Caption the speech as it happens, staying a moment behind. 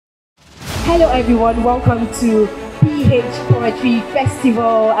Hello everyone, welcome to PH Poetry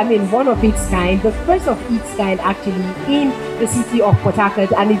Festival. I mean, one of its kind, the first of its kind actually in the city of Port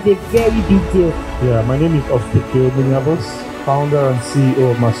Harcourt, and it's a very big deal. Yeah, my name is Ospike Bunyabos, founder and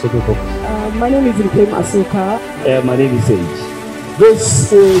CEO of Masobe Books. My name is Nkem Asoka. My name is Sage.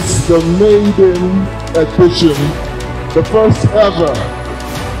 This is the maiden edition, the first ever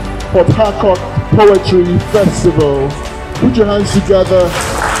Port Harcourt Poetry Festival. Put your hands together.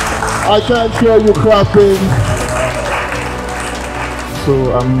 I can't hear you clapping.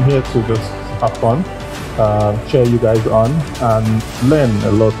 So I'm here to just have fun, cheer you guys on, and learn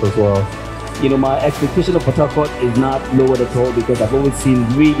a lot as well. You know, my expectation of Port Harcourt is not lowered at all because I've always seen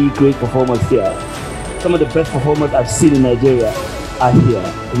really great performers here. Some of the best performers I've seen in Nigeria are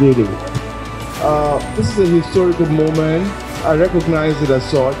here, really. This is a historical moment. I recognize it as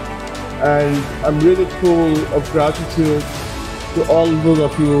such, and I'm really full of gratitude to all those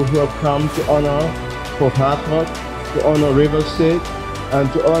of you who have come to honor Port Harcourt, to honor River State, and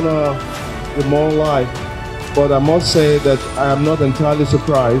to honor the modern life. But I must say that I am not entirely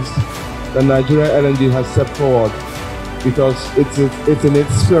surprised that Nigeria LNG has stepped forward, because it's in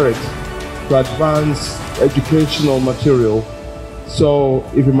its spirit to advance educational material. So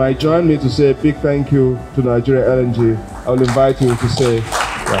if you might join me to say a big thank you to Nigeria LNG, I will invite you to say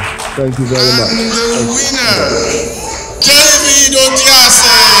thank you very much. And the winner